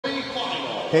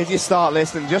Here's your start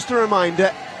list, and just a reminder,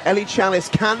 Ellie Chalice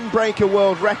can break a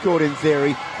world record in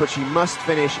theory, but she must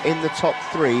finish in the top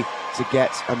 3 to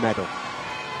get a medal.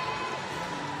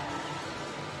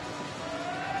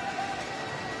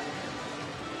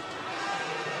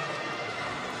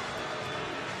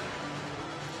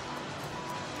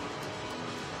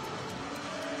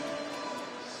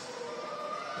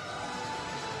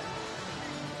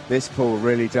 This pool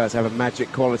really does have a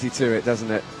magic quality to it, doesn't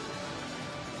it?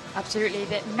 Absolutely.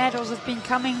 The medals have been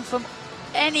coming from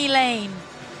any lane,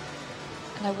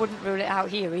 and I wouldn't rule it out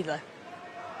here either.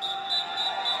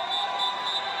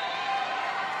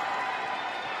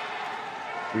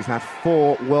 We've had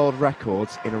 4 world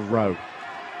records in a row.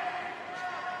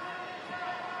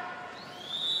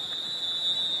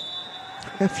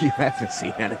 Have you ever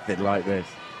seen anything like this?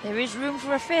 There is room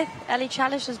for a 5th. Ellie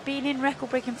Chalice has been in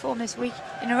record-breaking form this week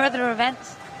in her other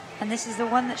events, and this is the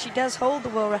one that she does hold the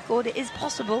world record. It is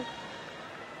possible.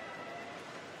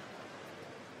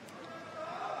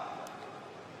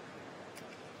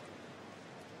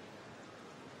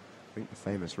 I think the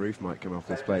famous roof might come off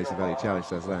this place if Ellie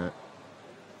Chalice does that.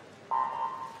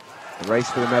 The race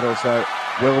for the medals, though,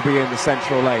 will be in the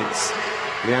central lanes.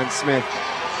 Leanne Smith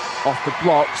off the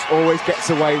blocks, always gets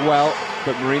away well,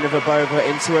 but Maryna VERBOVA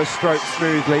into her stroke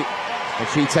smoothly, and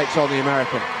she takes on the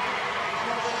American.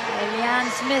 Leanne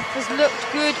Smith has looked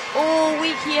good all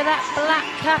week here, that black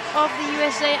cap of the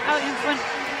USA out in front,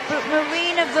 but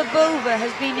Maryna VERBOVA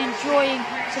has been enjoying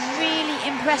some really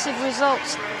impressive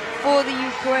results for the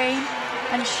Ukraine,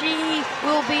 and she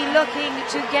will be looking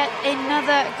to get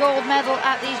another gold medal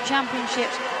at these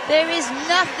championships. There is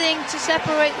nothing to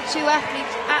separate the two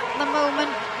athletes at the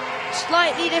moment.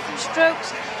 Slightly different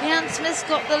strokes. Leanne Smith's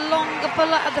got the longer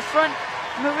puller at the front.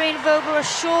 Maryna VERBOVA a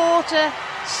shorter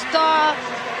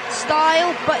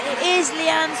style, but it is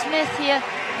Leanne Smith here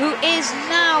who is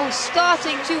now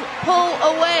starting to pull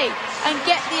away and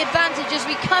get the advantage as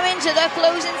we come into the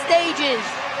closing stages.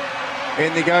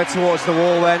 In they go towards the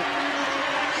wall then,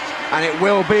 and it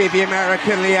will be the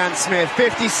American Leanne Smith,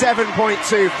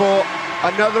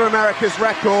 57.24, another America's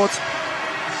record.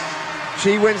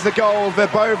 She wins the gold,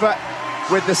 VERBOVA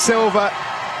with the silver,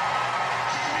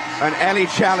 and Ellie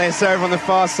Chalice over on the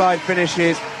far side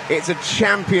finishes. It's a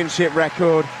championship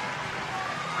record.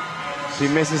 She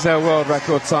misses her world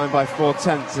record time by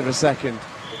 0.4 of a second.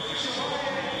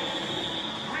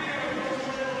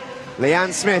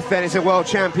 Leanne Smith then is a world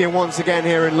champion once again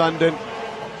here in London,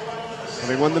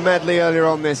 having won the medley earlier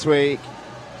on this week.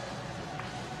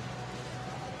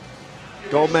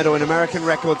 Gold medal in American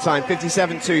record time,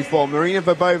 57.24. Maryna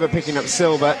VERBOVA picking up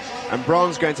silver, and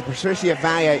bronze going to Patricia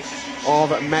VALLE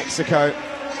of Mexico.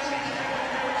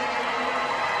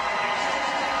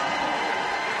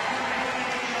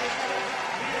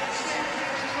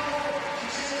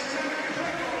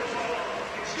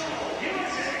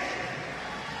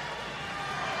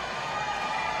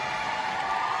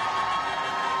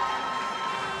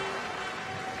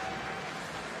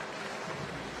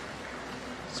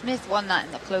 Smith won that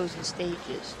in the closing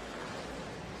stages.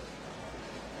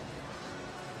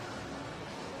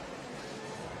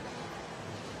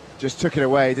 Just took it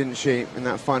away, didn't she, in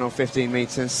that final 15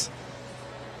 metres.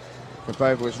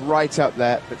 VERBOVA was right up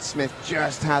there, but Smith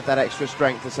just had that extra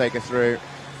strength to take her through.